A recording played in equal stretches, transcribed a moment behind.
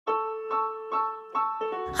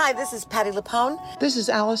Hi, this is Patti LuPone. This is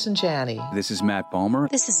Allison Janney. This is Matt Balmer.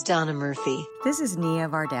 This is Donna Murphy. This is Nia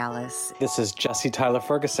Vardalos. This is Jesse Tyler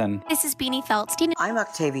Ferguson. This is Beanie Feldstein. I'm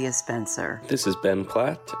Octavia Spencer. This is Ben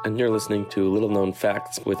Platt, and you're listening to Little Known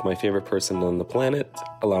Facts with my favorite person on the planet,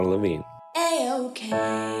 Ilana Levine. A-OK.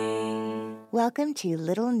 Welcome to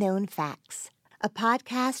Little Known Facts, a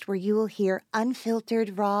podcast where you will hear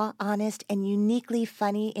unfiltered, raw, honest, and uniquely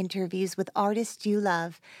funny interviews with artists you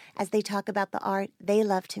love as they talk about the art they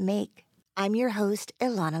love to make. I'm your host,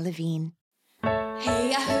 Ilana Levine.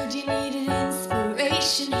 Hey, I heard you needed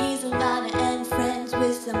inspiration. He's Ilana and friends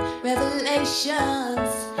with some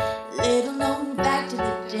revelations. Little known fact of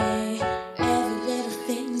the day. Every little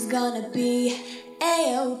thing's gonna be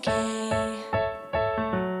A-OK.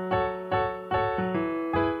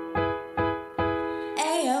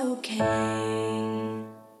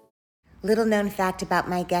 Little known fact about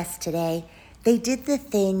my guests today, they did the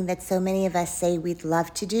thing that so many of us say we'd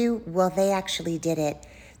love to do. Well, they actually did it.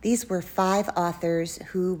 These were 5 authors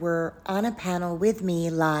who were on a panel with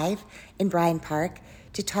me live in Bryant Park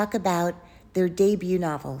to talk about their debut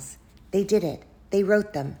novels. They did it. They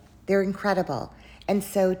wrote them. They're incredible. And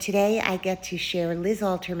so today I get to share Liz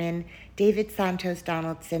Alterman, David Santos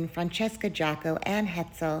Donaldson, Francesca Giaco, Anne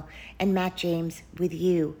Hetzel, and Matt James with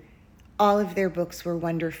you. All of their books were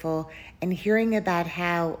wonderful, and hearing about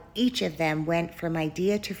how each of them went from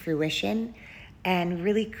idea to fruition and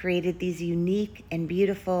really created these unique and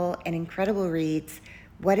beautiful and incredible reads,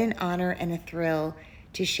 what an honor and a thrill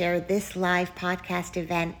to share this live podcast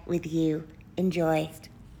event with you. Enjoy.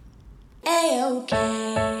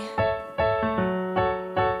 A-OK.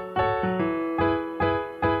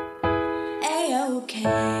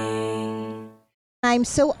 I'm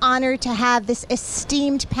so honored to have this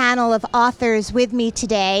esteemed panel of authors with me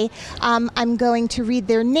today. I'm going to read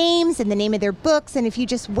their names and the name of their books, and if you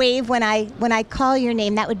just wave when I call your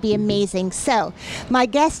name, that would be amazing. So, my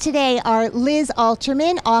guests today are Liz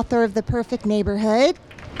Alterman, author of The Perfect Neighborhood.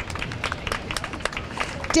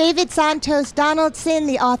 David Santos Donaldson,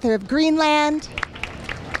 the author of Greenland.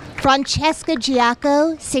 Francesca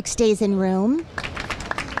Giaco, 6 Days in Rome.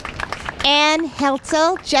 Anne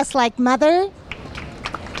Hetzel, Just Like Mother.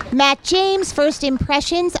 Matt James, First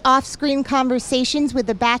Impressions, Off-Screen Conversations with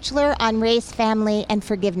the Bachelor on Race, Family, and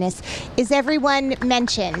Forgiveness. Is everyone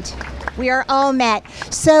mentioned? We are all met.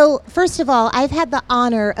 So, first of all, I've had the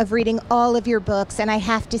honor of reading all of your books, and I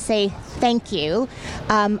have to say thank you.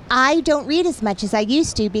 I don't read as much as I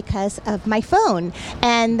used to because of my phone,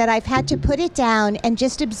 and that I've had to put it down and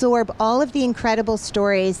just absorb all of the incredible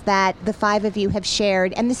stories that the 5 of you have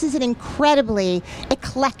shared. And this is an incredibly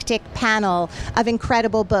eclectic panel of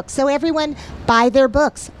incredible books. So everyone, buy their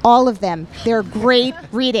books, all of them. They're great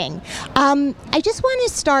reading. I just want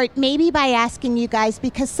to start maybe by asking you guys,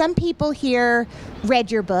 because some people here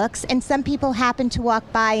read your books, and some people happened to walk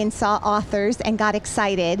by and saw authors and got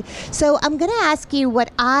excited. So I'm going to ask you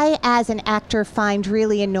what I, as an actor, find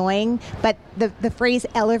really annoying, but the phrase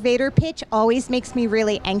elevator pitch always makes me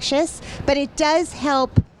really anxious, but it does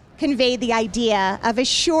help convey the idea of a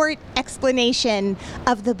short explanation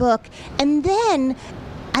of the book. And then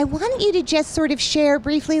I want you to just sort of share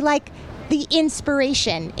briefly, like, the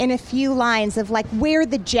inspiration in a few lines of like where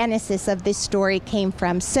the genesis of this story came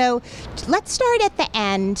from. So let's start at the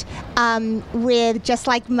end with Just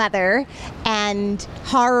Like Mother and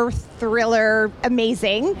horror thriller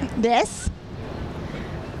amazing this.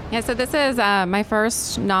 Yeah, so this is my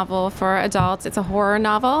first novel for adults. It's a horror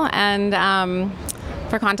novel, and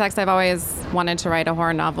for context, I've always wanted to write a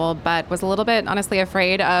horror novel, but was a little bit honestly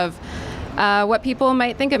afraid of what people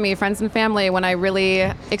might think of me, friends and family, when I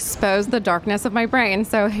really expose the darkness of my brain.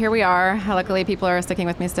 So here we are. Luckily, people are sticking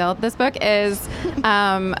with me still. This book is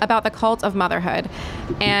about the cult of motherhood.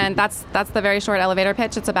 And that's the very short elevator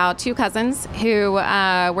pitch. It's about 2 cousins who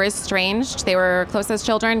were estranged. They were close as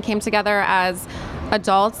children, came together as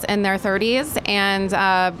adults in their 30s, and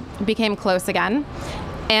became close again.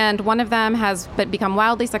 And one of them has become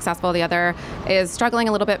wildly successful. The other is struggling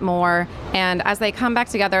a little bit more. And as they come back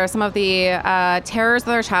together, some of the terrors of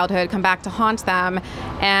their childhood come back to haunt them.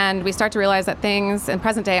 And we start to realize that things in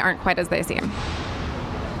present day aren't quite as they seem.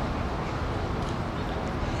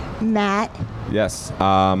 Matt? Yes.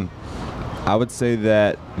 I would say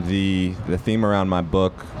that the theme around my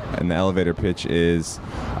book and the elevator pitch is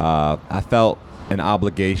I felt an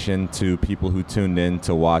obligation to people who tuned in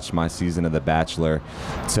to watch my season of The Bachelor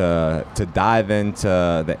to dive into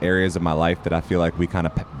the areas of my life that I feel like we kind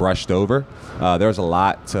of brushed over. There's a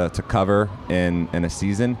lot to cover in a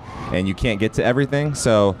season, and you can't get to everything.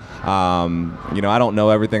 So, I don't know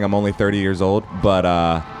everything. I'm only 30 years old, but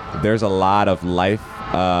there's a lot of life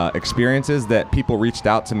experiences that people reached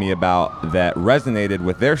out to me about that resonated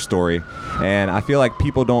with their story. And I feel like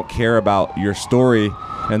people don't care about your story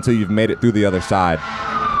until you've made it through the other side.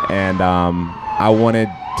 And I wanted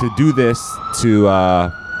to do this to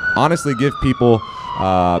honestly give people,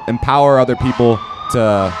 empower other people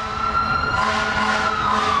to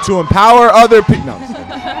empower other people. No, I'm just kidding.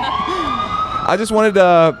 I just wanted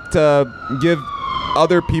to give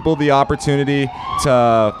other people the opportunity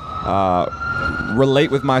to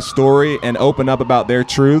relate with my story and open up about their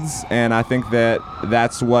truths. And I think that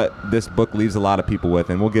that's what this book leaves a lot of people with.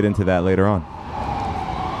 And we'll get into that later on.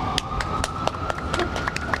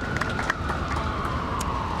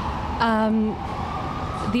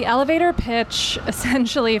 The elevator pitch,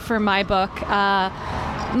 essentially, for my book,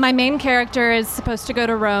 my main character is supposed to go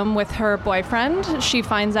to Rome with her boyfriend. She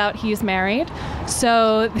finds out he's married,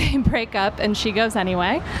 so they break up, and she goes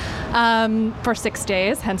anyway for 6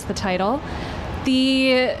 days, hence the title.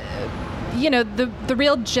 The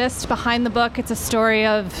real gist behind the book, it's a story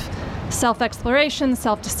of self-exploration,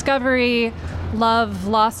 self-discovery, love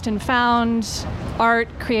lost and found, art,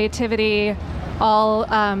 creativity, all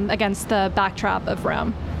against the backdrop of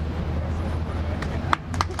Rome.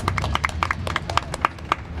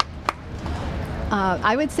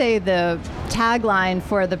 I would say the tagline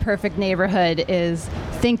for The Perfect Neighborhood is,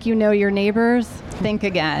 think you know your neighbors, think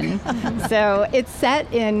again. So it's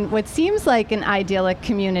set in what seems like an idyllic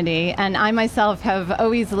community, and I myself have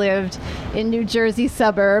always lived in New Jersey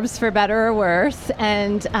suburbs, for better or worse,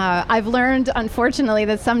 and I've learned, unfortunately,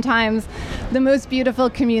 that sometimes the most beautiful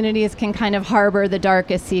communities can kind of harbor the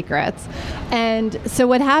darkest secrets. And so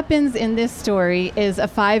what happens in this story is a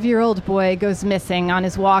 5-year-old boy goes missing on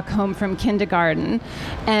his walk home from kindergarten,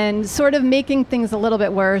 and sort of making things a little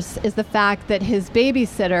bit worse is the fact that his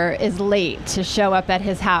babysitter is late to show up at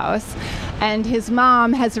his house, and his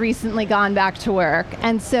mom has recently gone back to work.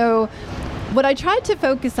 And so what I tried to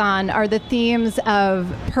focus on are the themes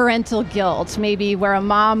of parental guilt, maybe where a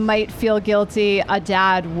mom might feel guilty, a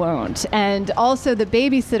dad won't. And also the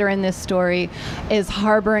babysitter in this story is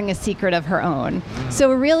harboring a secret of her own.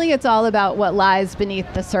 So really it's all about what lies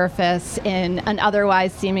beneath the surface in an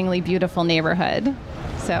otherwise seemingly beautiful neighborhood.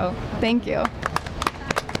 So thank you.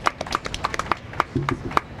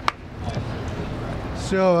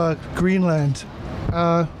 So Greenland.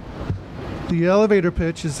 The elevator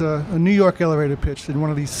pitch is a New York elevator pitch in one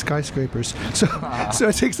of these skyscrapers, so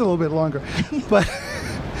it takes a little bit longer.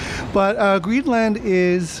 But Greenland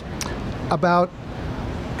is about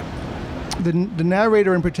the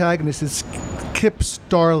narrator and protagonist is Kip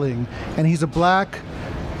Starling, and he's a black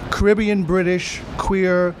Caribbean British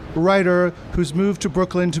queer writer who's moved to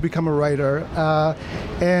Brooklyn to become a writer,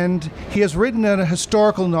 and he has written a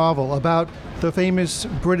historical novel about the famous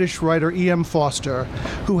British writer E.M. Forster,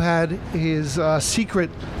 who had his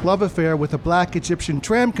secret love affair with a black Egyptian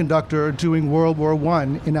tram conductor during World War I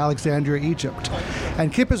in Alexandria, Egypt.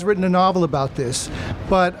 And Kip has written a novel about this,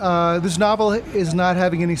 but this novel is not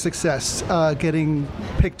having any success getting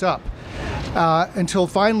picked up. Until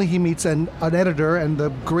finally he meets an editor, and the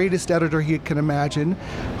greatest editor he can imagine,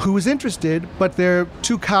 who is interested, but there are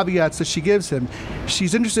two caveats that she gives him.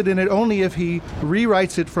 She's interested in it only if he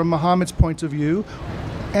rewrites it from Muhammad's point of view,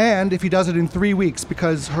 and if he does it in 3 weeks,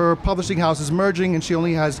 because her publishing house is merging and she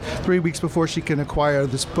only has 3 weeks before she can acquire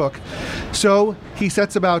this book. So he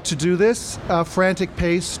sets about to do this, frantic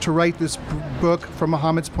pace, to write this book from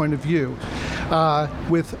Muhammad's point of view,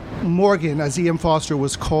 with Morgan, as E.M. Forster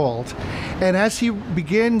was called. And as he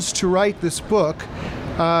begins to write this book,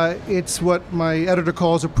 it's what my editor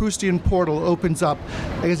calls a Proustian portal opens up.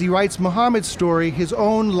 As he writes Muhammad's story, his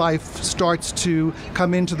own life starts to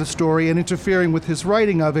come into the story and interfering with his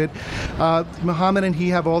writing of it. Muhammad and he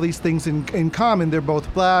have all these things in common. They're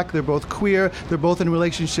both black, they're both queer, they're both in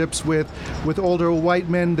relationships with older white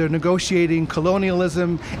men. They're negotiating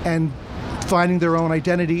colonialism and finding their own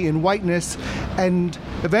identity in whiteness. And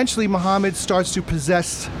eventually Muhammad starts to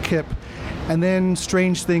possess Kip. And then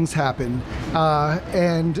strange things happen.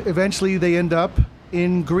 And eventually they end up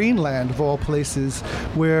in Greenland, of all places,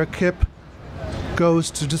 where Kip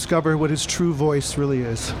goes to discover what his true voice really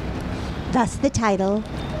is. Thus the title,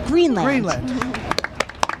 Greenland. Greenland.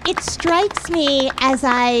 It strikes me as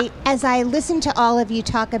I listen to all of you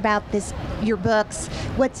talk about your books,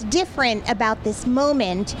 what's different about this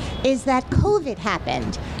moment is that COVID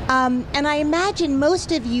happened. And I imagine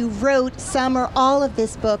most of you wrote some or all of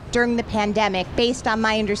this book during the pandemic, based on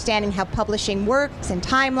my understanding how publishing works and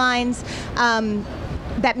timelines.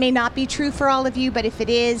 that may not be true for all of you, but if it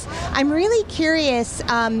is, I'm really curious,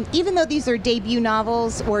 even though these are debut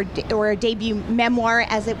novels or a debut memoir,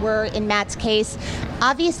 as it were, in Matt's case,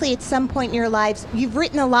 obviously at some point in your lives, you've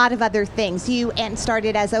written a lot of other things. You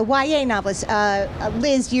started as a YA novelist.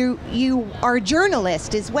 Liz, you are a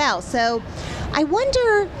journalist as well. So I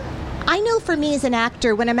wonder, I know for me as an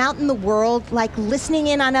actor, when I'm out in the world, like listening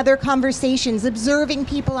in on other conversations, observing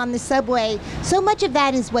people on the subway, so much of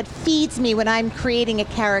that is what feeds me when I'm creating a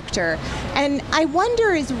character. And I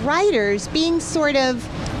wonder, as writers, being sort of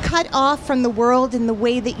cut off from the world in the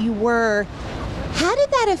way that you were, how did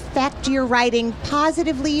that affect your writing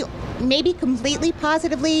positively, maybe completely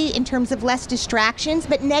positively in terms of less distractions,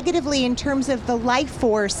 but negatively in terms of the life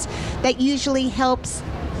force that usually helps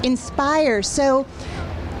inspire? So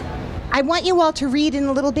I want you all to read in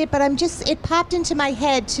a little bit, but it popped into my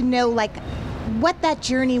head to know like what that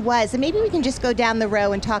journey was. And maybe we can just go down the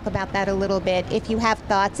row and talk about that a little bit if you have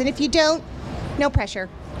thoughts. And if you don't, no pressure.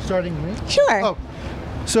 Starting me? Sure. Oh.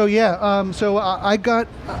 So yeah, so I got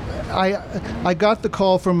the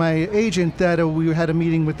call from my agent that we had a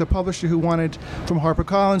meeting with the publisher from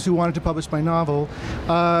HarperCollins who wanted to publish my novel,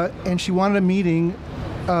 and she wanted a meeting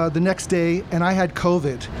the next day, and I had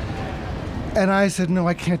COVID. And I said, no,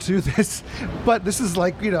 I can't do this. But this is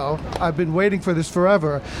like, I've been waiting for this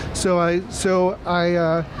forever. So I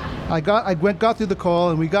got through the call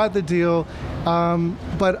and we got the deal.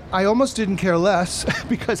 But I almost didn't care less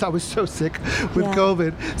because I was so sick with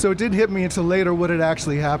COVID. So it didn't hit me until later what had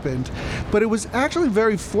actually happened. But it was actually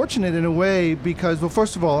very fortunate in a way because, well,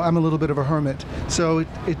 first of all, I'm a little bit of a hermit. So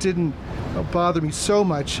it didn't bother me so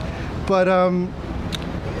much. But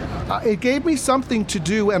it gave me something to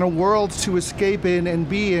do and a world to escape in and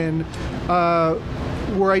be in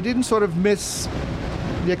where I didn't sort of miss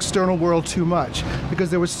the external world too much because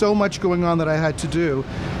there was so much going on that I had to do.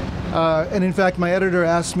 And in fact, my editor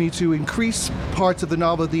asked me to increase parts of the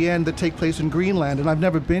novel at the end that take place in Greenland, and I've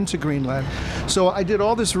never been to Greenland. So I did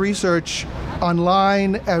all this research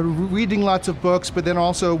online, reading lots of books, but then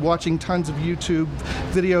also watching tons of YouTube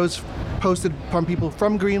videos posted from people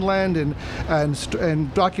from Greenland and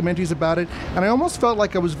documentaries about it. And I almost felt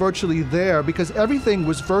like I was virtually there because everything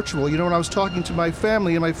was virtual. When I was talking to my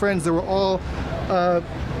family and my friends, they were all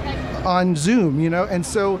on Zoom, and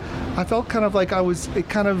so I felt kind of like it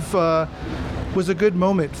kind of was a good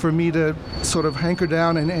moment for me to sort of hanker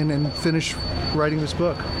down and finish writing this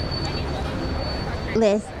book.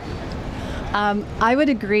 Liz? I would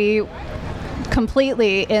agree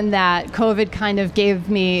completely in that COVID kind of gave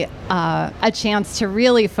me a chance to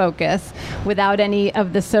really focus without any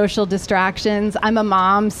of the social distractions. I'm a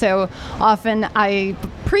mom, so often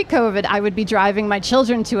pre-COVID, I would be driving my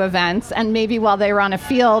children to events, and maybe while they were on a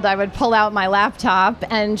field, I would pull out my laptop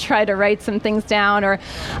and try to write some things down, or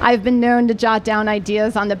I've been known to jot down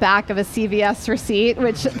ideas on the back of a CVS receipt,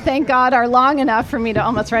 which thank God are long enough for me to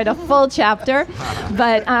almost write a full chapter.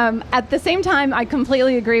 But at the same time, I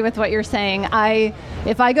completely agree with what you're saying.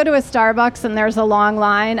 If I go to a Starbucks and there's a long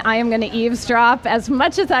line, I am going to eavesdrop as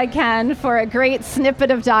much as I can for a great snippet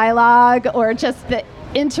of dialogue or just the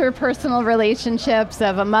interpersonal relationships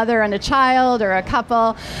of a mother and a child or a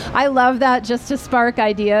couple. I love that just to spark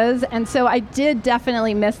ideas. And so I did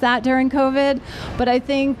definitely miss that during COVID. But I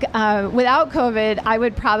think without COVID, I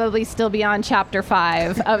would probably still be on chapter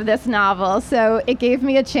 5 of this novel. So it gave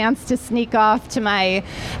me a chance to sneak off to my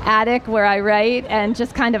attic where I write and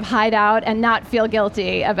just kind of hide out and not feel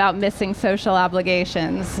guilty about missing social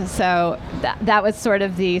obligations. So that was sort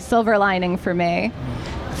of the silver lining for me.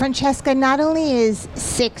 Francesca, not only is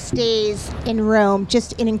 6 Days in Rome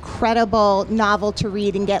just an incredible novel to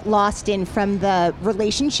read and get lost in from the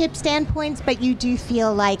relationship standpoints, but you do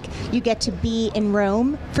feel like you get to be in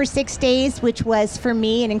Rome for 6 days, which was, for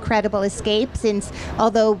me, an incredible escape since,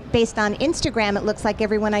 although based on Instagram, it looks like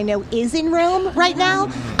everyone I know is in Rome right now.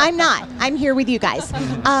 I'm not. I'm here with you guys.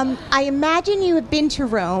 I imagine you have been to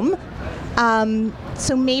Rome.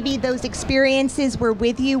 So maybe those experiences were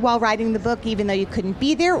with you while writing the book, even though you couldn't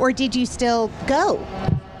be there, or did you still go?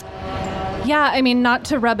 Yeah, I mean, not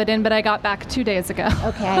to rub it in, but I got back 2 days ago.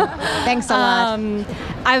 Okay, thanks a lot.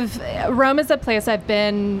 Rome is a place I've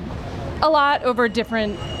been a lot over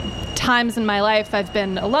different times in my life. I've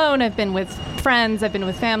been alone, I've been with friends, I've been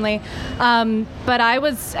with family. But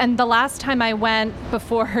and the last time I went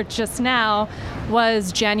before just now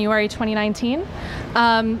was January 2019.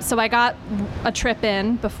 So I got a trip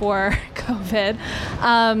in before COVID.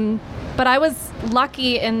 But I was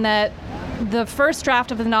lucky in that the first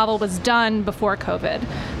draft of the novel was done before COVID.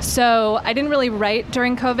 So I didn't really write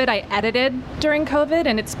during COVID. I edited during COVID,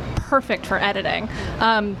 and it's perfect for editing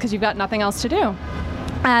because you've got nothing else to do.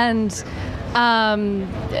 And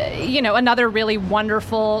Another really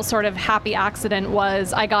wonderful sort of happy accident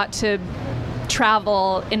was I got to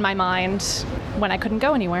travel in my mind when I couldn't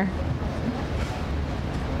go anywhere.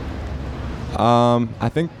 I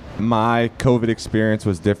think my COVID experience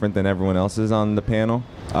was different than everyone else's on the panel,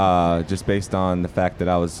 just based on the fact that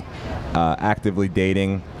I was actively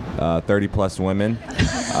dating 30-plus women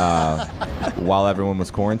while everyone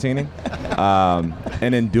was quarantining.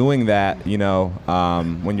 And in doing that,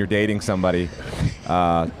 when you're dating somebody,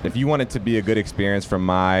 if you want it to be a good experience from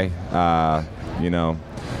my,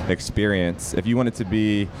 experience, if you want it to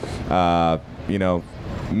be,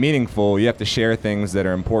 meaningful, you have to share things that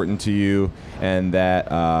are important to you and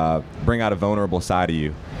that bring out a vulnerable side of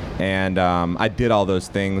you. And I did all those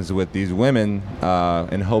things with these women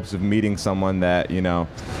in hopes of meeting someone that,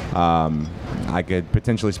 I could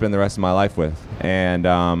potentially spend the rest of my life with. And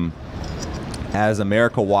as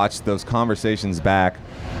America watched those conversations back,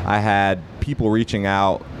 I had people reaching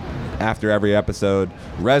out after every episode,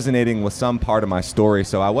 resonating with some part of my story.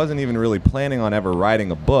 So I wasn't even really planning on ever writing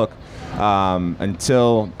a book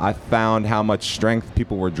until I found how much strength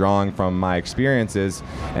people were drawing from my experiences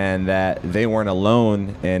and that they weren't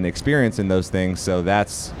alone in experiencing those things. So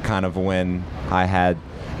that's kind of when I had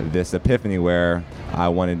this epiphany where I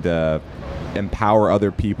wanted to empower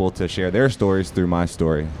other people to share their stories through my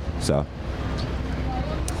story. So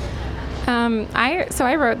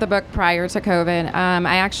I wrote the book prior to COVID.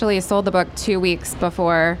 I actually sold the book 2 weeks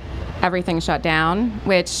before everything shut down,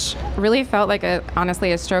 which really felt like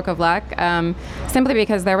honestly a stroke of luck, simply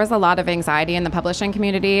because there was a lot of anxiety in the publishing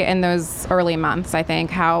community in those early months. I think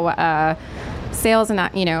how sales and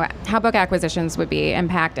how book acquisitions would be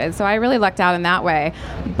impacted. So I really lucked out in that way.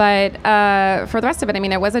 But for the rest of it,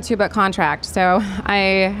 it was a 2-book contract. So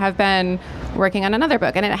I have been working on another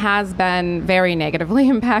book, and it has been very negatively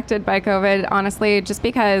impacted by COVID, honestly, just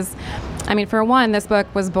because, for one, this book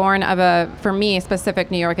was born of a, for me,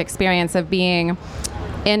 specific New York experience of being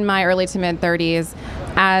in my early to mid 30s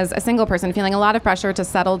as a single person, feeling a lot of pressure to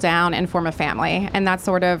settle down and form a family. And that's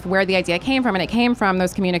sort of where the idea came from. And it came from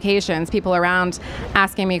those communications, people around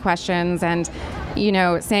asking me questions and,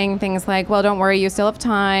 saying things like, well, don't worry, you still have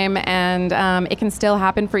time, and it can still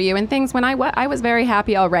happen for you, and things when I was very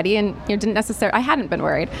happy already and I hadn't been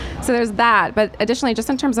worried. So there's that. But additionally, just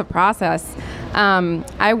in terms of process,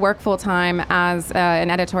 I work full time as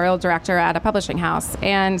an editorial director at a publishing house.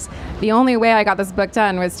 And the only way I got this book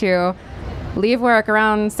done was to leave work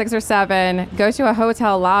around 6 or 7, go to a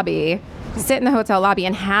hotel lobby, sit in the hotel lobby,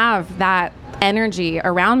 and have that energy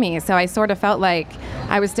around me. So I sort of felt like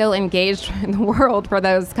I was still engaged in the world for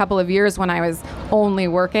those couple of years when I was only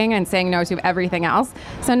working and saying no to everything else.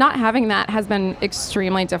 So not having that has been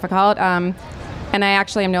extremely difficult. And I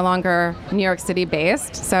actually am no longer New York City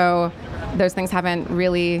based. So those things haven't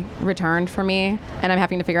really returned for me, and I'm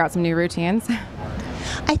having to figure out some new routines.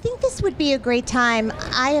 I think this would be a great time.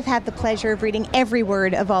 I have had the pleasure of reading every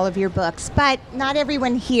word of all of your books, but not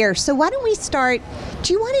everyone here. So why don't we start?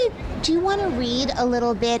 Do you want to read a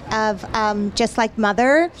little bit of Just Like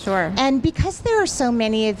Mother? Sure. And because there are so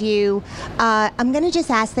many of you, I'm going to just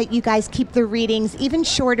ask that you guys keep the readings even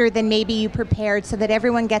shorter than maybe you prepared, so that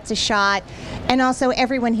everyone gets a shot, and also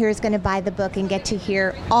everyone here is going to buy the book and get to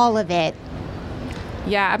hear all of it.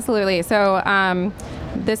 Yeah, absolutely. So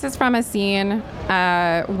this is from a scene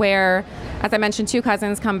where, as I mentioned, 2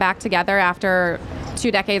 cousins come back together after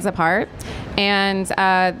 2 decades apart, and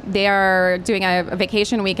they are doing a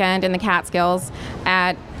vacation weekend in the Catskills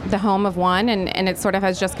at the home of one, and it sort of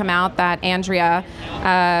has just come out that Andrea,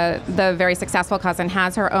 the very successful cousin,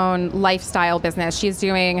 has her own lifestyle business. She's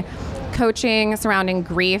doing coaching surrounding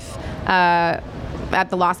grief at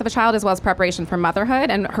the loss of a child, as well as preparation for motherhood,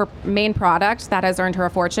 and her main product that has earned her a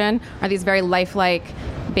fortune are these very lifelike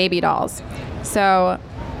baby dolls. So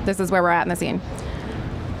this is where we're at in the scene.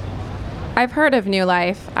 I've heard of New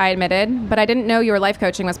Life, I admitted, but I didn't know your life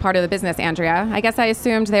coaching was part of the business, Andrea. I guess I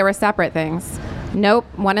assumed they were separate things. Nope,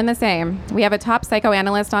 one and the same. We have a top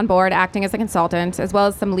psychoanalyst on board acting as a consultant, as well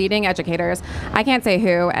as some leading educators. I can't say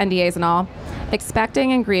who, NDAs and all.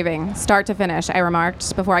 Expecting and grieving, start to finish, I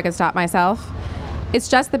remarked before I could stop myself. It's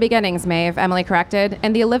just the beginnings, Maeve, Emily corrected,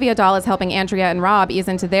 and the Olivia doll is helping Andrea and Rob ease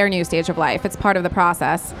into their new stage of life. It's part of the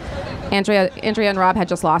process. Andrea and Rob had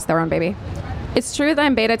just lost their own baby. It's true that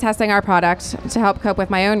I'm beta testing our product to help cope with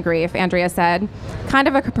my own grief, Andrea said. Kind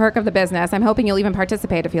of a perk of the business. I'm hoping you'll even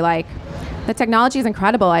participate if you like. The technology is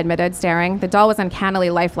incredible, I admitted, staring. The doll was uncannily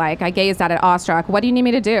lifelike. I gazed at it awestruck. What do you need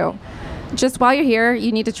me to do? Just while you're here,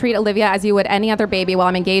 you need to treat Olivia as you would any other baby while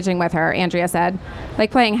I'm engaging with her, Andrea said. Like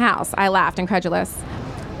playing house. I laughed, incredulous.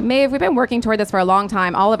 Maeve, we've been working toward this for a long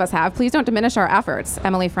time. All of us have. Please don't diminish our efforts.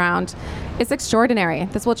 Emily frowned. It's extraordinary.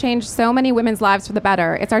 This will change so many women's lives for the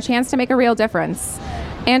better. It's our chance to make a real difference.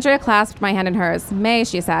 Andrea clasped my hand in hers. May,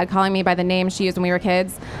 she said, calling me by the name she used when we were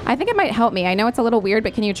kids. I think it might help me. I know it's a little weird,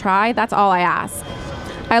 but can you try? That's all I ask.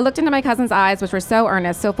 I looked into my cousin's eyes, which were so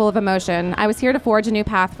earnest, so full of emotion. I was here to forge a new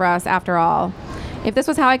path for us, after all. If this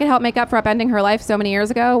was how I could help make up for upending her life so many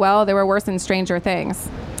years ago, well, there were worse and stranger things.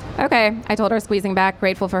 Okay, I told her, squeezing back,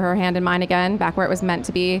 grateful for her hand in mine again, back where it was meant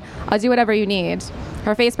to be. I'll do whatever you need.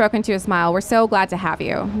 Her face broke into a smile. We're so glad to have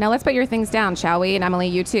you. Now let's put your things down, shall we? And Emily,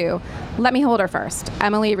 you too. Let me hold her first.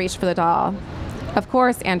 Emily reached for the doll. Of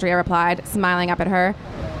course, Andrea replied, smiling up at her.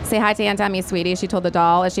 Say hi to Aunt Emmy, sweetie, she told the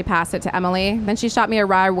doll as she passed it to Emily. Then she shot me a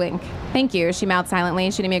wry wink. Thank you, she mouthed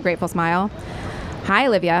silently, shooting me a grateful smile. Hi,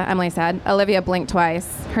 Olivia, Emily said. Olivia blinked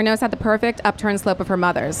twice. Her nose had the perfect upturned slope of her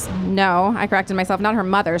mother's. No, I corrected myself, not her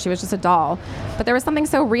mother. She was just a doll. But there was something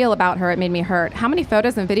so real about her it made me hurt. How many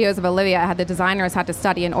photos and videos of Olivia had the designers had to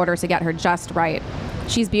study in order to get her just right?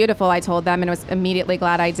 She's beautiful, I told them, and was immediately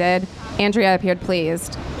glad I did. Andrea appeared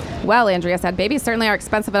pleased. Well, Andrea said, babies certainly are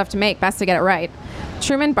expensive enough to make. Best to get it right.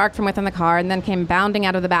 Truman barked from within the car and then came bounding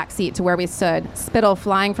out of the back seat to where we stood, spittle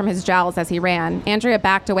flying from his jowls as he ran. Andrea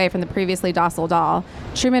backed away from the previously docile doll.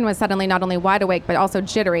 Truman was suddenly not only wide awake but also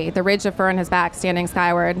jittery, the ridge of fur on his back standing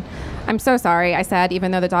skyward. I'm so sorry, I said, even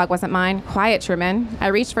though the dog wasn't mine. Quiet, Truman. I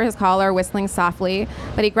reached for his collar, whistling softly,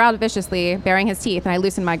 but he growled viciously, baring his teeth, and I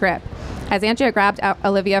loosened my grip. As Andrea grabbed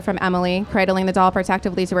Olivia from Emily, cradling the doll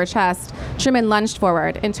protectively to her chest, Truman lunged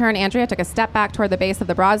forward. In turn, Andrea took a step back toward the base of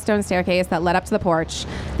the broad stone staircase that led up to the porch.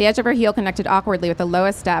 The edge of her heel connected awkwardly with the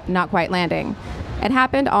lowest step, not quite landing. It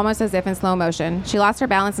happened almost as if in slow motion. She lost her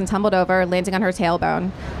balance and tumbled over, landing on her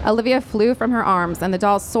tailbone. Olivia flew from her arms, and the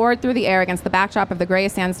doll soared through the air against the backdrop of the gray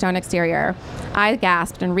sandstone exterior. I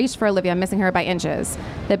gasped and reached for Olivia, missing her by inches.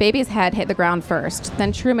 The baby's head hit the ground first.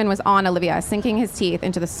 Then Truman was on Olivia, sinking his teeth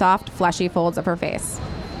into the soft, fleshy folds of her face.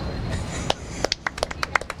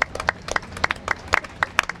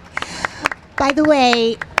 By the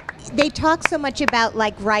way, they talk so much about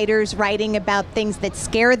like writers writing about things that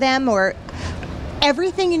scare them, or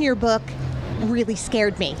everything in your book really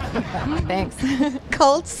scared me. Thanks.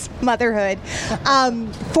 Cults, motherhood,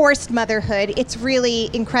 forced motherhood. It's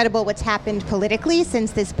really incredible what's happened politically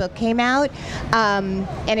since this book came out.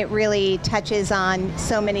 And it really touches on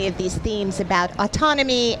so many of these themes about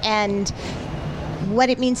autonomy and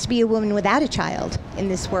what it means to be a woman without a child in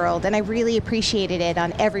this world. And I really appreciated it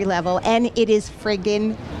on every level. And it is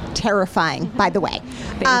friggin' terrifying, by the way.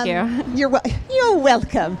 Thank you. You're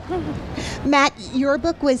welcome. Matt, your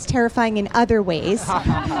book was terrifying in other ways.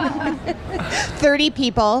 30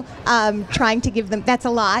 people trying to give them, that's a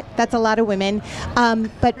lot of women,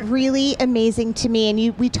 but really amazing to me.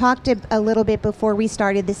 And we talked a little bit before we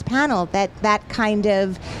started this panel that kind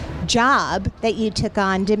of job that you took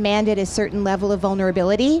on demanded a certain level of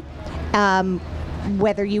vulnerability,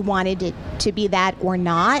 whether you wanted it to be that or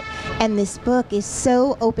not. And this book is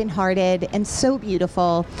so open-hearted and so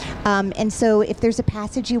beautiful. And so if there's a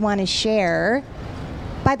passage you want to share,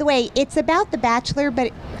 by the way, it's about The Bachelor,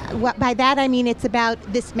 but by that I mean it's about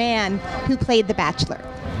this man who played The Bachelor.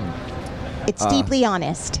 It's deeply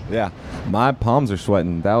honest. Yeah. My palms are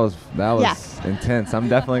sweating. That was intense. I'm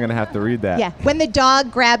definitely going to have to read that. Yeah. When the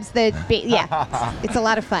dog grabs the it's a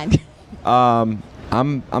lot of fun.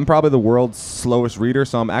 I'm probably the world's slowest reader,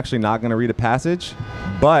 so I'm actually not going to read a passage,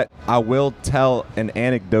 but I will tell an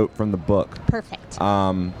anecdote from the book. Perfect.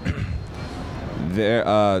 There,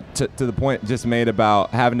 to the point just made about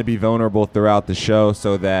having to be vulnerable throughout the show,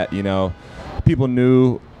 so that people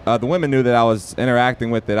knew, the women knew that I was interacting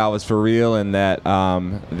with, that I was for real, and that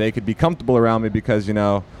they could be comfortable around me because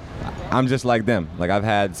I'm just like them. Like, I've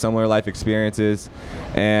had similar life experiences,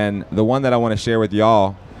 and the one that I want to share with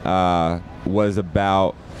y'all was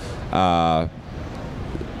about a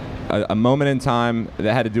moment in time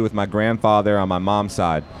that had to do with my grandfather on my mom's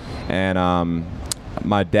side. And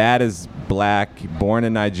my dad is black, born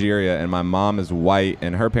in Nigeria, and my mom is white,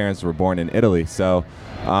 and her parents were born in Italy. So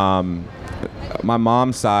my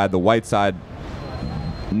mom's side, the white side,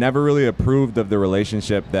 never really approved of the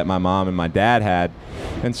relationship that my mom and my dad had.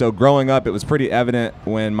 And so growing up, it was pretty evident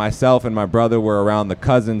when myself and my brother were around the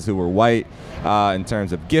cousins who were white, in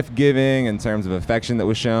terms of gift giving, in terms of affection that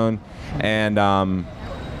was shown. And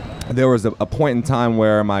there was a point in time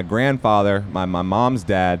where my grandfather, my mom's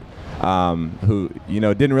dad, who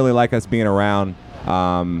didn't really like us being around,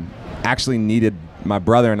 actually needed my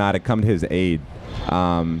brother and I to come to his aid.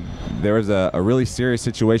 There was a really serious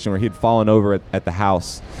situation where he'd fallen over at the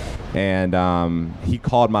house, and he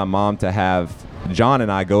called my mom to have John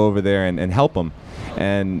and I go over there and help him.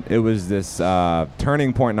 And it was this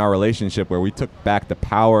turning point in our relationship where we took back the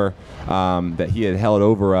power that he had held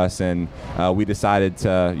over us, and we decided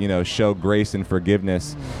to, show grace and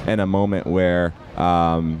forgiveness in a moment where,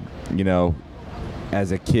 as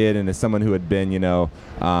a kid and as someone who had been,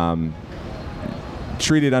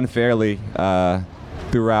 treated unfairly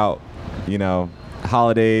throughout,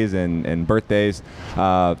 holidays and birthdays.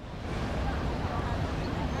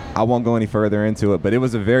 I won't go any further into it, but it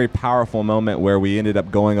was a very powerful moment where we ended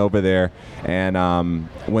up going over there. And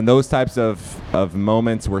when those types of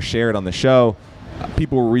moments were shared on the show,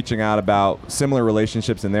 people were reaching out about similar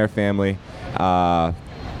relationships in their family and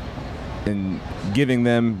giving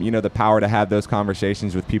them, the power to have those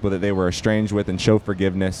conversations with people that they were estranged with and show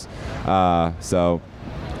forgiveness. Yeah.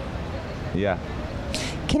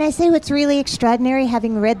 Can I say what's really extraordinary,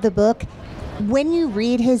 having read the book? When you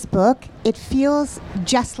read his book, it feels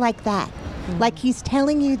just like that. Like he's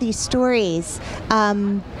telling you these stories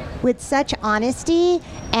with such honesty,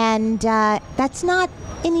 and that's not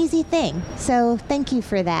an easy thing. So thank you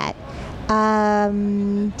for that.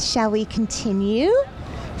 Shall we continue?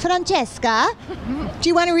 Francesca, do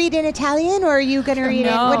you want to read in Italian, or are you going to read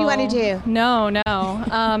it? What do you want to do? No.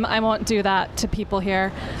 I won't do that to people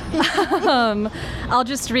here. I'll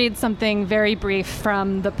just read something very brief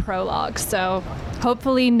from the prologue. So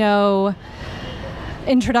hopefully no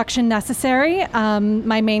introduction necessary.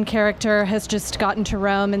 My main character has just gotten to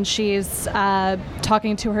Rome, and she's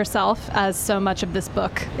talking to herself, as so much of this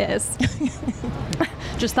book is.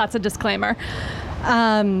 Just that's a disclaimer.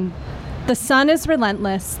 The sun is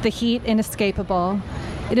relentless, the heat inescapable.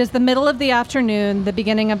 It is the middle of the afternoon, the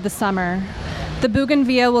beginning of the summer. The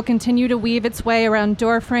bougainvillea will continue to weave its way around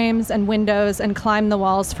door frames and windows and climb the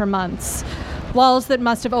walls for months. Walls that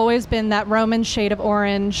must have always been that Roman shade of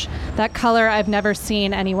orange, that color I've never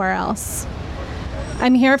seen anywhere else.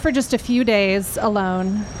 I'm here for just a few days,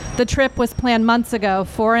 alone. The trip was planned months ago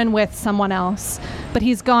for and with someone else, but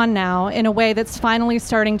he's gone now in a way that's finally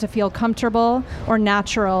starting to feel comfortable or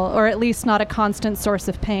natural, or at least not a constant source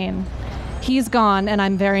of pain. He's gone, and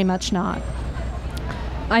I'm very much not.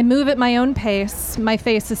 I move at my own pace. My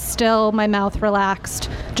face is still, my mouth relaxed,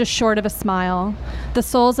 just short of a smile. The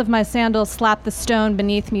soles of my sandals slap the stone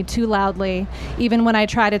beneath me too loudly, even when I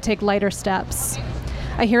try to take lighter steps.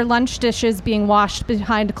 I hear lunch dishes being washed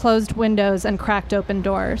behind closed windows and cracked open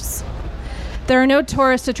doors. There are no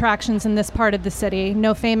tourist attractions in this part of the city,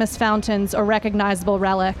 no famous fountains or recognizable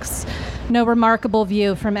relics, no remarkable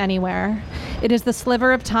view from anywhere. It is the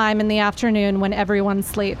sliver of time in the afternoon when everyone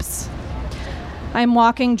sleeps. I am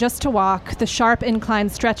walking just to walk, the sharp incline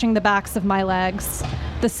stretching the backs of my legs.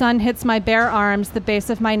 The sun hits my bare arms, the base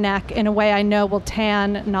of my neck, in a way I know will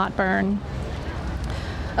tan, not burn.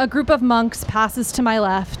 A group of monks passes to my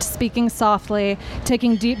left, speaking softly,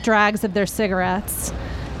 taking deep drags of their cigarettes.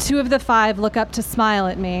 2 of the 5 look up to smile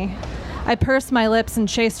at me. I purse my lips in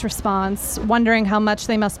chaste response, wondering how much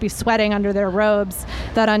they must be sweating under their robes,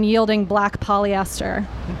 that unyielding black polyester.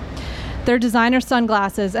 Their designer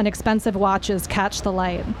sunglasses and expensive watches catch the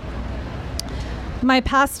light. My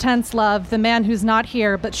past tense love, the man who's not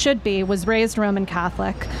here but should be, was raised Roman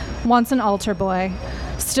Catholic, once an altar boy,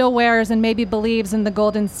 still wears and maybe believes in the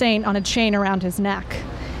golden saint on a chain around his neck.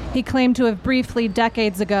 He claimed to have briefly,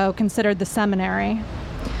 decades ago, considered the seminary.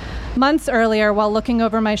 Months earlier, while looking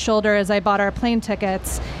over my shoulder as I bought our plane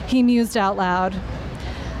tickets, he mused out loud.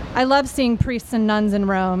 I love seeing priests and nuns in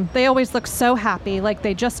Rome. They always look so happy, like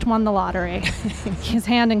they just won the lottery. His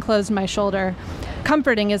hand enclosed my shoulder.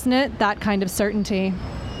 Comforting, isn't it? That kind of certainty.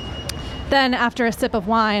 Then, after a sip of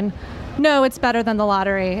wine, no, it's better than the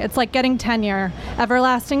lottery. It's like getting tenure,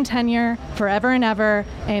 everlasting tenure, forever and ever.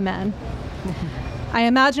 Amen. I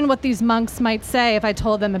imagine what these monks might say if I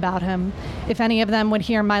told them about him, if any of them would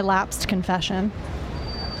hear my lapsed confession.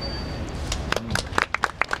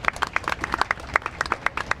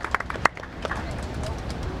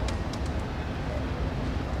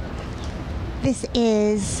 This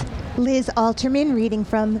is Liz Alterman reading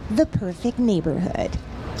from The Perfect Neighborhood,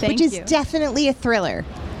 which is definitely a thriller.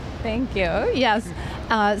 Thank you. Yes.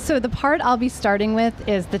 So the part I'll be starting with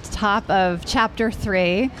is the top of chapter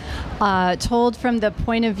 3, told from the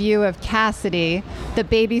point of view of Cassidy, the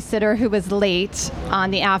babysitter who was late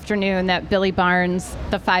on the afternoon that Billy Barnes,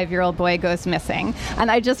 the 5-year-old boy, goes missing.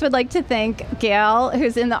 And I just would like to thank Gail,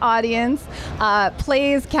 who's in the audience,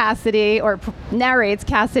 plays Cassidy or narrates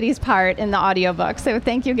Cassidy's part in the audiobook. So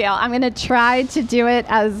thank you, Gail. I'm going to try to do it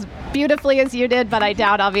as beautifully as you did, but I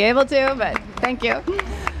doubt I'll be able to, but thank you.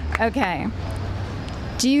 Okay.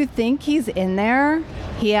 Do you think he's in there?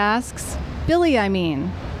 He asks. Billy, I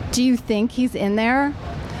mean. Do you think he's in there?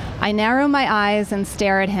 I narrow my eyes and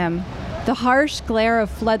stare at him. The harsh glare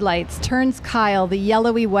of floodlights turns Kyle the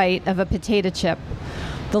yellowy white of a potato chip.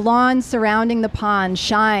 The lawn surrounding the pond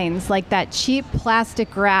shines like that cheap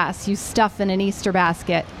plastic grass you stuff in an Easter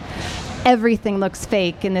basket. Everything looks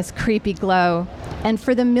fake in this creepy glow. And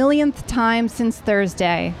for the millionth time since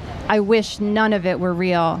Thursday, I wish none of it were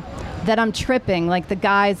real. That I'm tripping like the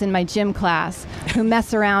guys in my gym class who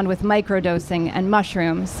mess around with microdosing and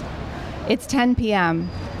mushrooms. It's 10 p.m.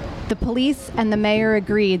 The police and the mayor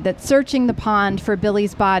agreed that searching the pond for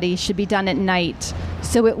Billy's body should be done at night,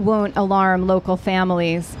 so it won't alarm local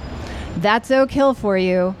families. That's Oak Hill for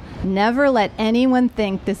you. Never let anyone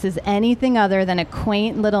think this is anything other than a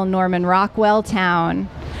quaint little Norman Rockwell town.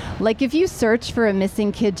 Like if you search for a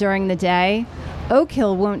missing kid during the day, Oak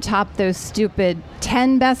Hill won't top those stupid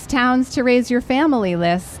 10 best towns to raise your family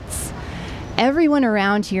lists. Everyone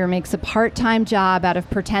around here makes a part-time job out of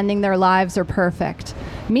pretending their lives are perfect.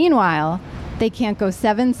 Meanwhile, they can't go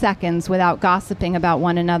 7 seconds without gossiping about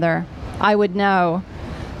one another. I would know.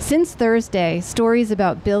 Since Thursday, stories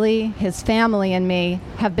about Billy, his family, and me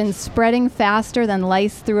have been spreading faster than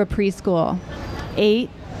lice through a preschool. 8,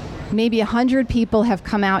 maybe 100 people have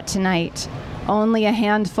come out tonight. Only a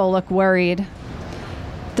handful look worried.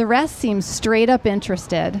 The rest seem straight up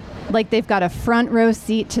interested, like they've got a front row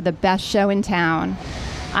seat to the best show in town.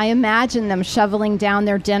 I imagine them shoveling down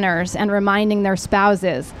their dinners and reminding their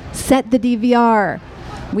spouses, set the DVR.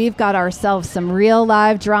 We've got ourselves some real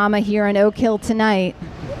live drama here in Oak Hill tonight.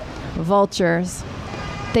 Vultures.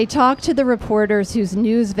 They talk to the reporters whose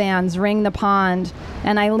news vans ring the pond,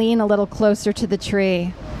 and I lean a little closer to the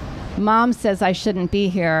tree. Mom says I shouldn't be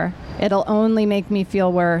here. It'll only make me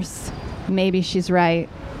feel worse. Maybe she's right.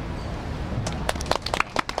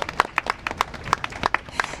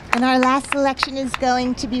 And our last selection is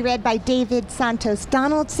going to be read by David Santos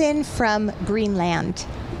Donaldson from Greenland.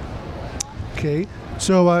 Okay,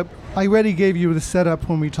 so I already gave you the setup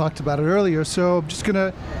when we talked about it earlier, so I'm just going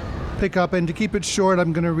to pick up, and to keep it short,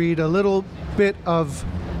 I'm going to read a little bit of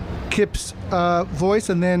Kip's voice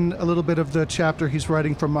and then a little bit of the chapter he's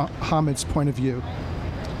writing from Muhammad's point of view.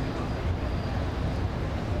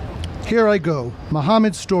 Here I go,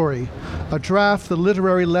 Muhammad's story, a draft the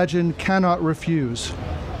literary legend cannot refuse.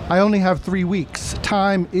 I only have 3 weeks.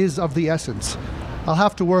 Time is of the essence. I'll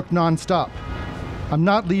have to work non-stop. I'm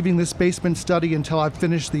not leaving this basement study until I've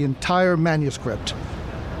finished the entire manuscript.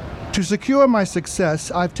 To secure my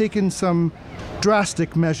success, I've taken some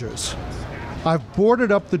drastic measures. I've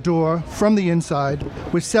boarded up the door from the inside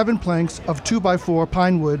with 7 planks of 2x4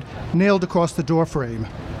 pine wood nailed across the door frame.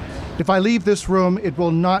 If I leave this room, it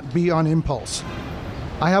will not be on impulse.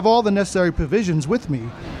 I have all the necessary provisions with me.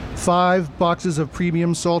 5 boxes of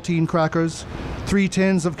premium saltine crackers, 3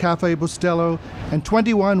 tins of Cafe Bustelo, and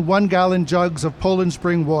 21 one-gallon jugs of Poland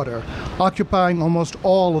Spring water, occupying almost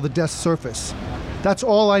all of the desk surface. That's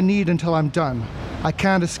all I need until I'm done. I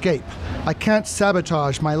can't escape. I can't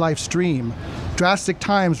sabotage my life's dream. Drastic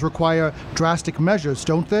times require drastic measures,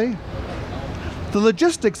 don't they? The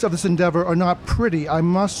logistics of this endeavor are not pretty, I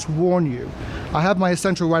must warn you. I have my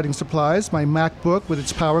essential writing supplies, my MacBook with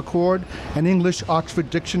its power cord, an English Oxford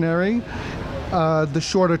Dictionary, the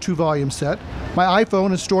shorter 2-volume set. My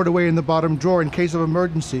iPhone is stored away in the bottom drawer in case of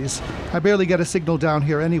emergencies. I barely get a signal down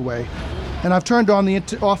here anyway. And I've turned on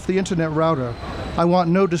off the internet router. I want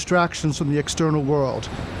no distractions from the external world.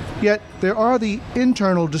 Yet there are the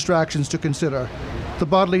internal distractions to consider, the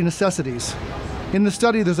bodily necessities. In the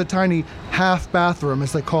study, there's a tiny half bathroom,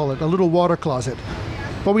 as they call it, a little water closet.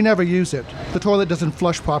 But we never use it. The toilet doesn't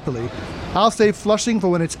flush properly. I'll save flushing for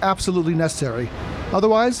when it's absolutely necessary.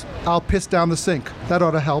 Otherwise, I'll piss down the sink. That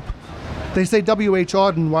ought to help. They say W.H.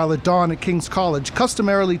 Auden, while at Dawn at King's College,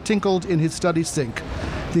 customarily tinkled in his study sink.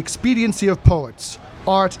 The expediency of poets.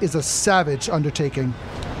 Art is a savage undertaking.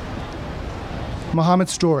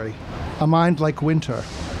 Muhammad's story, A Mind Like Winter.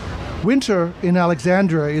 Winter in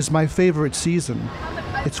Alexandria is my favorite season.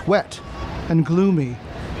 It's wet and gloomy,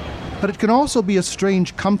 but it can also be a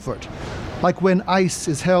strange comfort, like when ice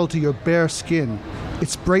is held to your bare skin.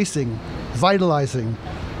 It's bracing, vitalizing.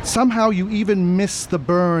 Somehow you even miss the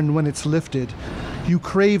burn when it's lifted. You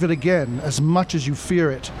crave it again as much as you fear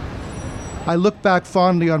it. I look back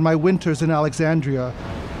fondly on my winters in Alexandria,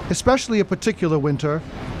 especially a particular winter,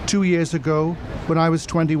 2 years ago, when I was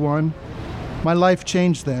 21. My life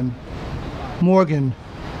changed then. Morgan,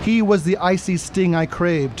 he was the icy sting I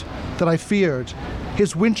craved, that I feared.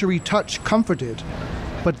 His wintry touch comforted,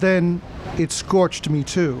 but then it scorched me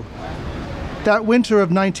too. That winter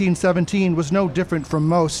of 1917 was no different from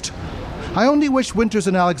most. I only wish winters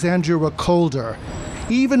in Alexandria were colder.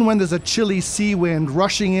 Even when there's a chilly sea wind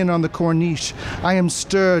rushing in on the Corniche, I am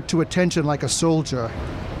stirred to attention like a soldier.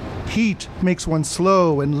 Heat makes one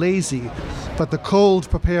slow and lazy, but the cold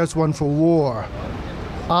prepares one for war.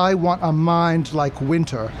 I want a mind like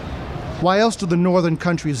winter. Why else do the northern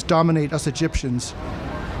countries dominate us Egyptians?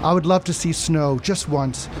 I would love to see snow just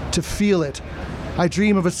once, to feel it. I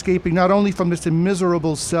dream of escaping not only from this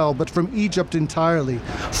immiserable cell, but from Egypt entirely,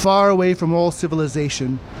 far away from all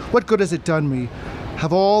civilization. What good has it done me?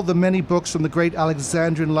 Have all the many books from the great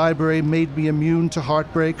Alexandrian library made me immune to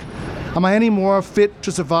heartbreak? Am I any more fit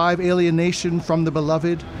to survive alienation from the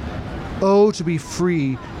beloved? Oh, to be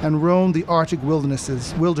free and roam the Arctic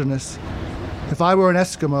wilderness. If I were an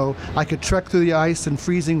Eskimo, I could trek through the ice and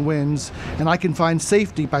freezing winds, and I can find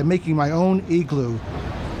safety by making my own igloo.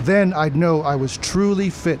 Then I'd know I was truly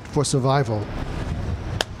fit for survival.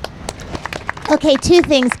 Okay, two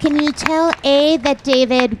things. Can you tell, A, that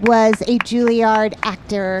David was a Juilliard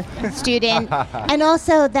actor student, and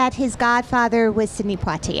also that his godfather was Sidney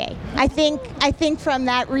Poitier? I think from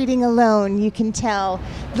that reading alone, you can tell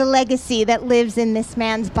the legacy that lives in this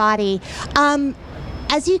man's body.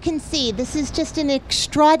 As you can see, this is just an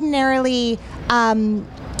extraordinarily,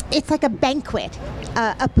 it's like a banquet,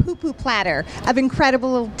 a poo-poo platter of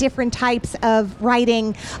incredible different types of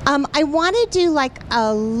writing. I want to do like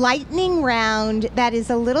a lightning round that is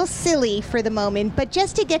a little silly for the moment, but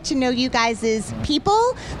just to get to know you guys as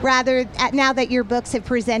people, rather now that your books have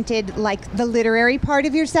presented like the literary part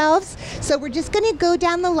of yourselves. So we're just going to go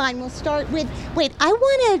down the line. We'll start with, wait, I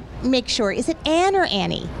want to make sure, is it Anne or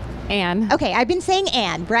Annie? Anne. Okay, I've been saying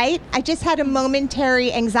Anne, right? I just had a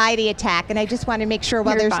momentary anxiety attack, and I just want to make sure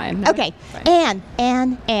while You're there's... fine. Okay, Anne.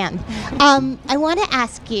 I want to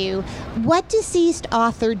ask you, what deceased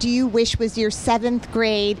author do you wish was your 7th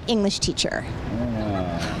grade English teacher?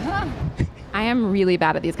 I am really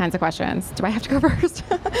bad at these kinds of questions. Do I have to go first?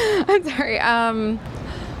 I'm sorry.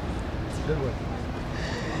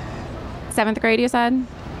 7th grade, you said?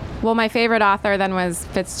 Well, my favorite author then was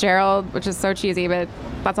Fitzgerald, which is so cheesy, but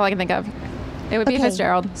that's all I can think of. It would be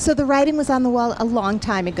Fitzgerald. So the writing was on the wall a long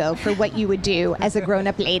time ago for what you would do as a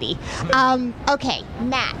grown-up lady. Okay,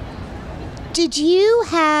 Matt, did you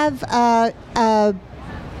have a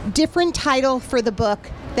different title for the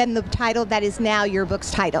book than the title that is now your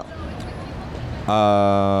book's title?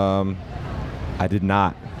 I did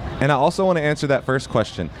not. And I also want to answer that first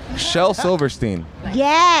question. Shel Silverstein.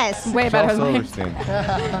 Yes. Way better Shel than Silverstein.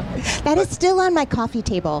 That is still on my coffee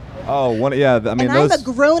table. Oh, yeah. I mean, and I'm a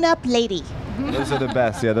grown-up lady. Those are the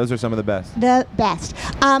best. Yeah, those are some of the best. The best.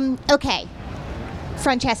 Okay,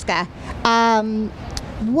 Francesca,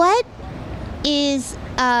 what is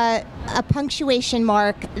a punctuation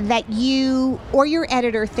mark that you or your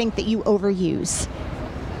editor think that you overuse?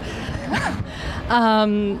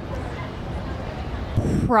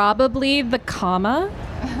 Probably the comma,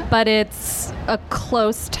 but it's a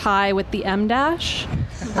close tie with the em dash.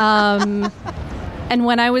 And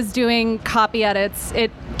when I was doing copy edits,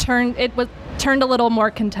 it turned a little more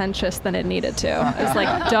contentious than it needed to. I was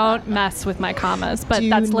like, don't mess with my commas, but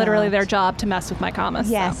that's literally their job, to mess with my commas.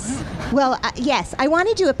 Yes. So. Well, yes, I want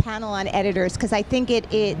to do a panel on editors because I think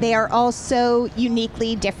they are all so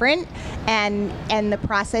uniquely different, and the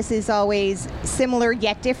process is always similar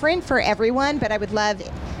yet different for everyone. But I would love,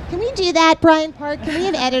 can we do that, Brian Park? Can we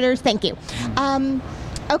have editors? Thank you.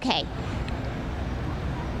 Okay.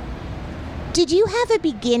 Did you have a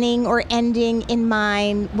beginning or ending in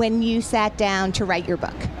mind when you sat down to write your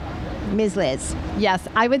book? Ms. Liz. Yes,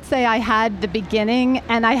 I would say I had the beginning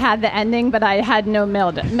and I had the ending, but I had no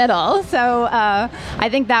middle. So I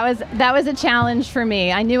think that was a challenge for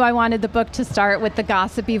me. I knew I wanted the book to start with the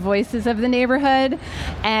gossipy voices of the neighborhood,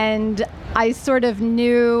 and I sort of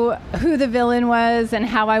knew who the villain was and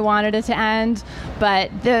how I wanted it to end, but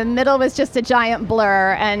the middle was just a giant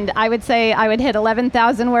blur. And I would say I would hit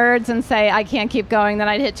 11,000 words and say I can't keep going. Then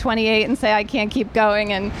I'd hit 28 and say I can't keep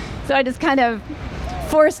going. And so I just kind of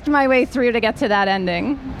forced my way through to get to that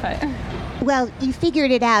ending. But. Well, you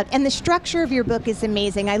figured it out, and the structure of your book is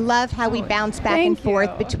amazing. I love how we bounce back and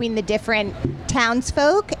forth between the different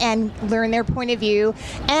townsfolk and learn their point of view.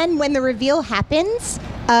 And when the reveal happens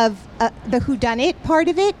of the whodunit part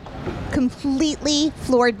of it, completely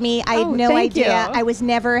floored me. I had no idea. You. I was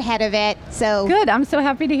never ahead of it. So good. I'm so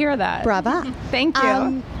happy to hear that. Brava. Thank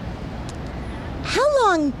you. How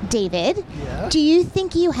long, David, do you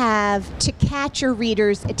think you have to catch your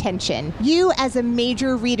reader's attention? You as a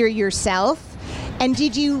major reader yourself, and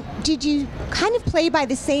did you kind of play by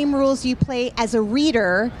the same rules you play as a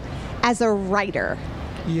reader, as a writer?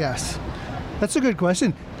 Yes, that's a good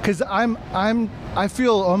question, because I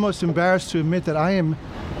feel almost embarrassed to admit that I am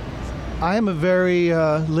a very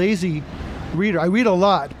lazy reader. I read a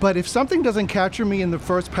lot, but if something doesn't capture me in the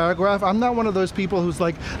first paragraph, I'm not one of those people who's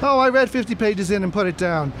like, oh, I read 50 pages in and put it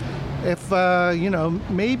down. If,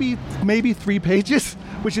 maybe 3 pages,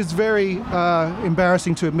 which is very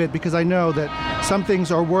embarrassing to admit because I know that some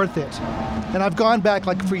things are worth it. And I've gone back,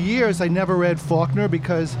 like for years, I never read Faulkner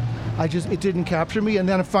because it didn't capture me. And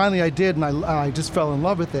then finally I did, and I just fell in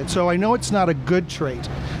love with it. So I know it's not a good trait.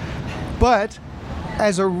 But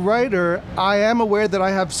as a writer, I am aware that I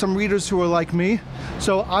have some readers who are like me,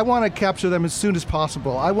 so I want to capture them as soon as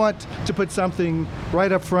possible. I want to put something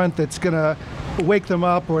right up front that's going to wake them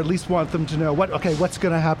up, or at least want them to know what's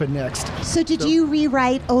going to happen next. So did you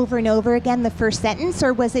rewrite over and over again the first sentence,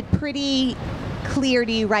 or was it pretty clear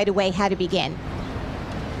to you right away how to begin?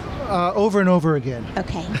 Over and over again.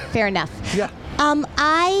 Okay, fair enough. Yeah.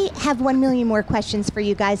 I have 1 million more questions for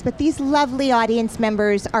you guys, but these lovely audience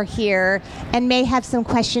members are here and may have some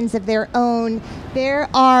questions of their own. There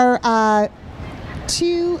are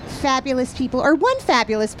 2 fabulous people, or 1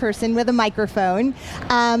 fabulous person with a microphone.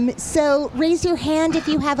 So raise your hand if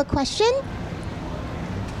you have a question.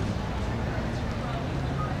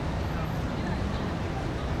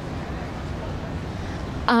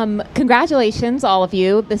 Congratulations, all of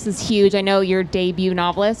you. This is huge. I know you're debut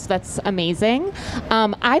novelist. That's amazing.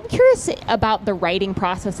 I'm curious about the writing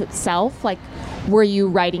process itself. Like, were you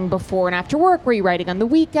writing before and after work? Were you writing on the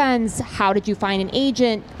weekends? How did you find an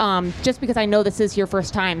agent? Just because I know this is your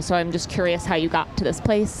first time, so I'm just curious how you got to this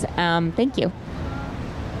place. Thank you.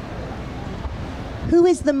 Who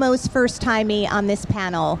is the most first-timey on this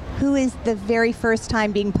panel? Who is the very first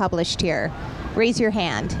time being published here? Raise your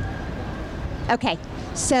hand. Okay.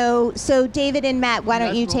 So David and Matt, why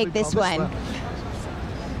don't you take this one?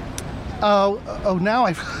 Now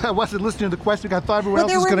I wasn't listening to the question. I thought everyone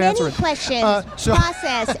else was going to answer it. There were many questions.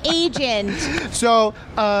 Process, agent. So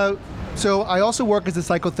I also work as a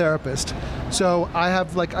psychotherapist. So I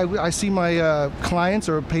have I see my clients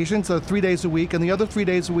or patients 3 days a week, and the other 3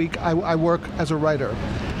 days a week I work as a writer.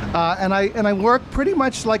 And I work pretty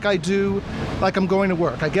much like I do, like I'm going to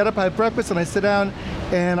work. I get up, I have breakfast, and I sit down,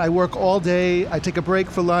 and I work all day. I take a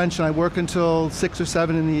break for lunch, and I work until 6 or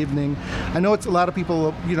 7 in the evening. I know it's a lot of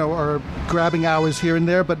people, are grabbing hours here and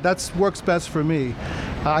there, but that works best for me.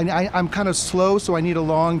 I'm kind of slow, so I need a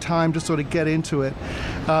long time to sort of get into it.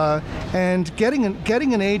 And getting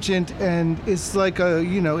an agent is like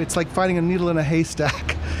it's like finding a needle in a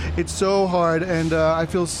haystack. It's so hard, and I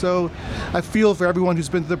feel for everyone who's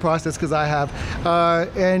been through the process because I have.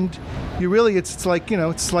 And you really, it's like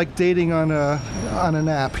dating on an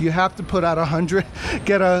app. You have to put out 100,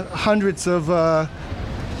 get hundreds of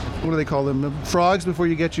what do they call them? Frogs before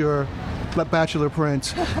you get your bachelor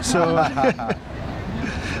prince. So.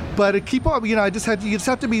 But keep on, you just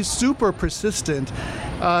have to be super persistent,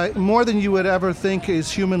 more than you would ever think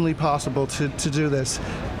is humanly possible to do this.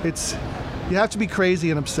 You have to be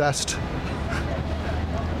crazy and obsessed.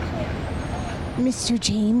 Mr.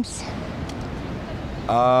 James?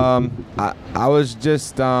 I was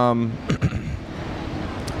just, I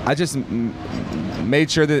just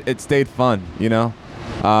made sure that it stayed fun,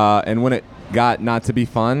 and when it got not to be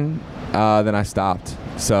fun, then I stopped.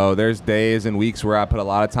 So there's days and weeks where I put a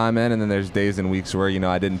lot of time in, and then there's days and weeks where,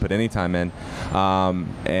 I didn't put any time in.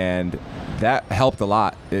 And that helped a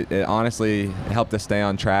lot. It honestly helped us stay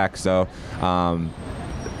on track. So that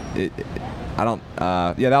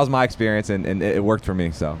was my experience, and it worked for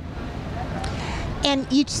me, so. And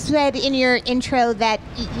you said in your intro that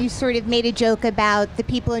you sort of made a joke about the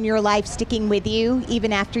people in your life sticking with you,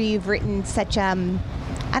 even after you've written such,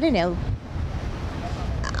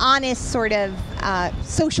 honest sort of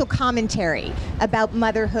social commentary about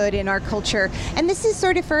motherhood in our culture. And this is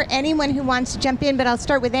sort of for anyone who wants to jump in, but I'll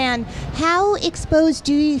start with Anne. How exposed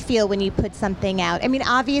do you feel when you put something out? I mean,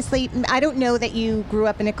 obviously, I don't know that you grew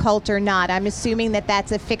up in a cult or not. I'm assuming that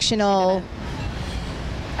that's a fictional...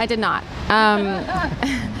 I did not.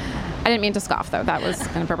 I didn't mean to scoff, though. That was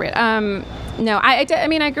inappropriate. No, I did. I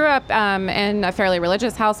mean, I grew up in a fairly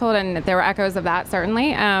religious household, and there were echoes of that,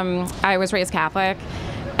 certainly. I was raised Catholic.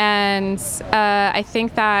 And I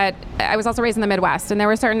think that I was also raised in the Midwest, and there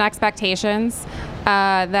were certain expectations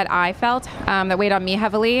that I felt that weighed on me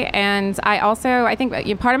heavily. And I think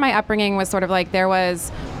part of my upbringing was sort of like there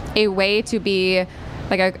was a way to be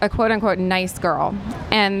like a quote-unquote nice girl.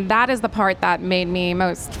 And that is the part that made me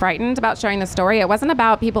most frightened about sharing the story. It wasn't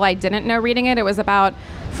about people I didn't know reading it. It was about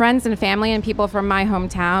friends and family and people from my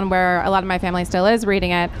hometown, where a lot of my family still is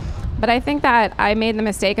reading it. But I think that I made the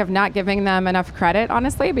mistake of not giving them enough credit,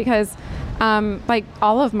 honestly, because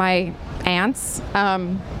all of my aunts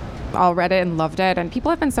all read it and loved it, and people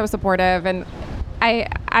have been so supportive. And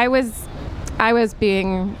I was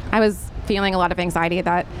feeling a lot of anxiety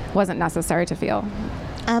that wasn't necessary to feel.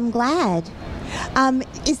 I'm glad.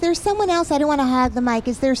 Is there someone else? I don't want to hog the mic.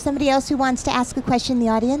 Is there somebody else who wants to ask a question in the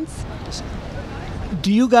audience?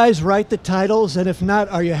 Do you guys write the titles? And if not,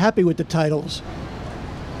 are you happy with the titles?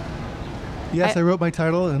 Yes, I wrote my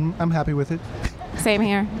title, and I'm happy with it. Same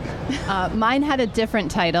here. Mine had a different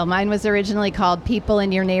title. Mine was originally called People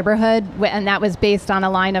in Your Neighborhood, and that was based on a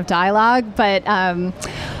line of dialogue. But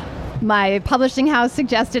my publishing house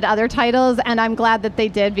suggested other titles, and I'm glad that they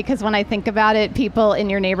did, because when I think about it, People in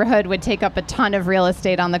Your Neighborhood would take up a ton of real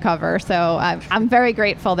estate on the cover. So I'm very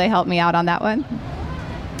grateful they helped me out on that one.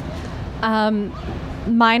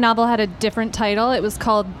 My novel had a different title. It was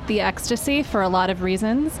called The Ecstasy for a lot of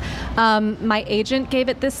reasons. My agent gave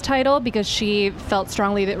it this title because she felt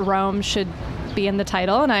strongly that Rome should be in the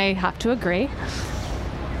title, and I have to agree.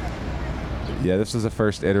 Yeah, this was the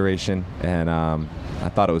first iteration, and I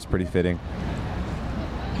thought it was pretty fitting.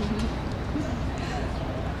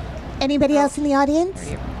 Anybody else in the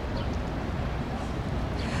audience?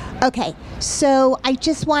 Okay, so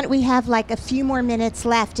we have like a few more minutes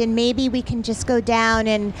left, and maybe we can just go down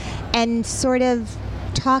and sort of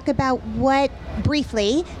talk about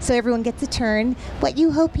briefly, so everyone gets a turn, what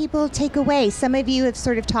you hope people take away. Some of you have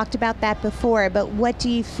sort of talked about that before, but what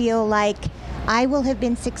do you feel like I will have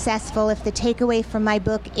been successful if the takeaway from my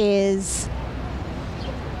book is...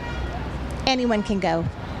 Anyone can go.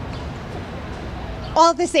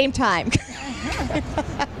 All at the same time.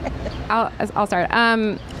 I'll start.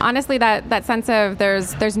 Honestly, that sense of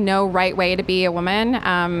there's no right way to be a woman.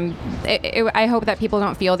 I hope that people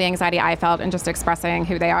don't feel the anxiety I felt in just expressing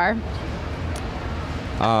who they are.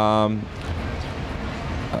 I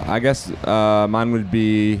guess mine would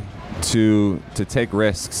be to take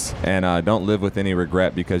risks and don't live with any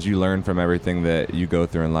regret, because you learn from everything that you go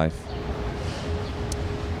through in life.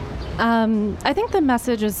 I think the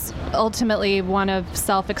message is ultimately one of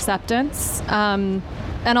self-acceptance.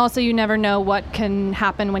 And also, you never know what can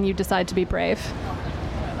happen when you decide to be brave.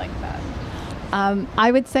 I like that.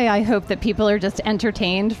 I would say I hope that people are just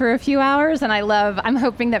entertained for a few hours, and I'm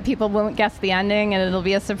hoping that people won't guess the ending and it'll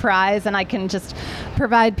be a surprise, and I can just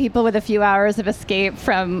provide people with a few hours of escape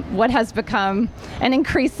from what has become an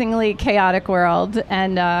increasingly chaotic world.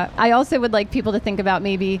 And I also would like people to think about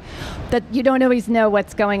maybe that you don't always know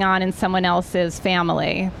what's going on in someone else's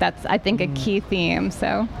family. That's, I think, a key theme.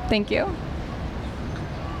 So thank you.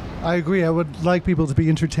 I agree. I would like people to be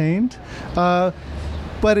entertained.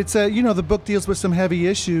 But it's, the book deals with some heavy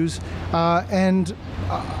issues. And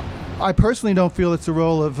I personally don't feel it's the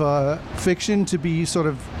role of fiction to be sort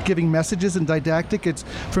of giving messages and didactic.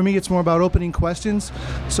 For me, it's more about opening questions.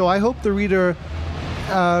 So I hope the reader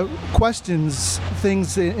questions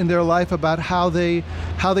things in their life about how they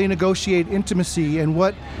negotiate intimacy and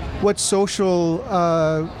what social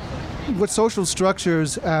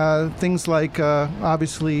structures, things like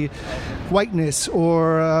obviously whiteness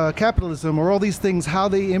or capitalism or all these things, how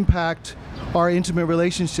they impact our intimate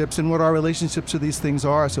relationships and what our relationships to these things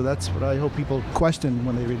are. So that's what I hope people question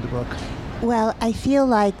when they read the book. Well, I feel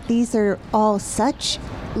like these are all such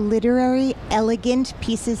literary, elegant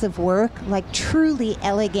pieces of work, like truly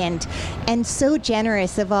elegant, and so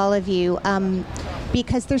generous of all of you.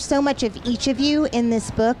 Because there's so much of each of you in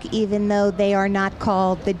this book, even though they are not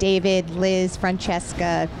called the David, Liz,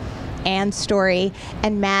 Francesca, Anne story,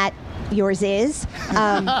 and Matt, yours is.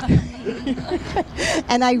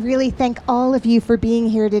 And I really thank all of you for being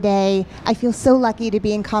here today. I feel so lucky to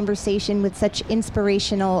be in conversation with such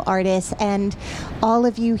inspirational artists, and all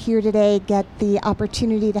of you here today get the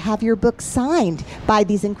opportunity to have your book signed by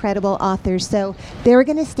these incredible authors. So they're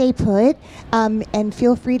going to stay put, and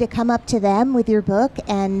feel free to come up to them with your book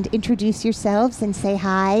and introduce yourselves and say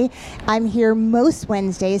hi. I'm here most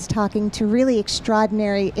Wednesdays talking to really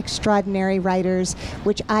extraordinary writers,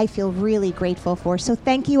 which I feel really grateful for. So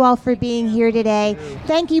thank you all for being here today.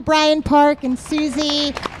 Thank you, Brian Park and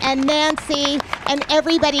Susie and Nancy and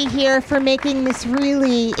everybody here for making this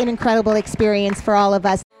really an incredible experience for all of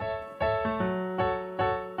us.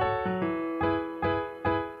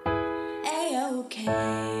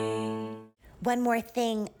 One more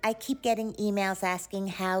thing, I keep getting emails asking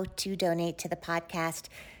how to donate to the podcast.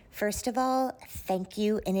 First of all, thank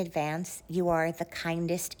you in advance. You are the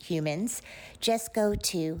kindest humans. Just go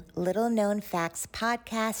to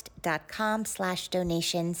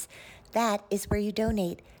littleknownfactspodcast.com/donations. That is where you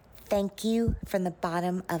donate. Thank you from the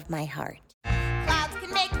bottom of my heart. Clouds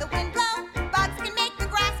can make the wind blow, bugs can make the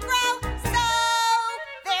grass grow. So,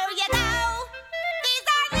 there you go. These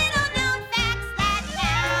are little known facts that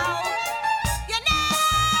now you know.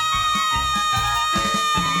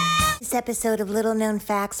 This episode of Little Known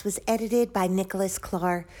Facts was edited by Nicholas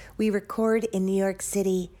Clark. We record in New York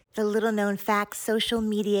City. The Little Known Facts social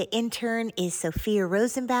media intern is Sophia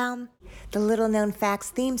Rosenbaum. The Little Known Facts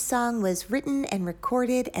theme song was written and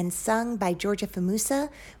recorded and sung by Georgia Famusa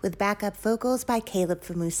with backup vocals by Caleb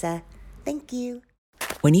Famusa. Thank you.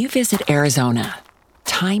 When you visit Arizona,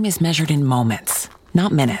 time is measured in moments,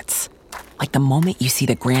 not minutes. Like the moment you see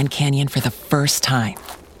the Grand Canyon for the first time.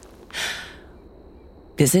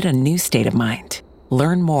 Visit a new state of mind.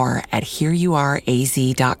 Learn more at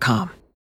hereyouareaz.com.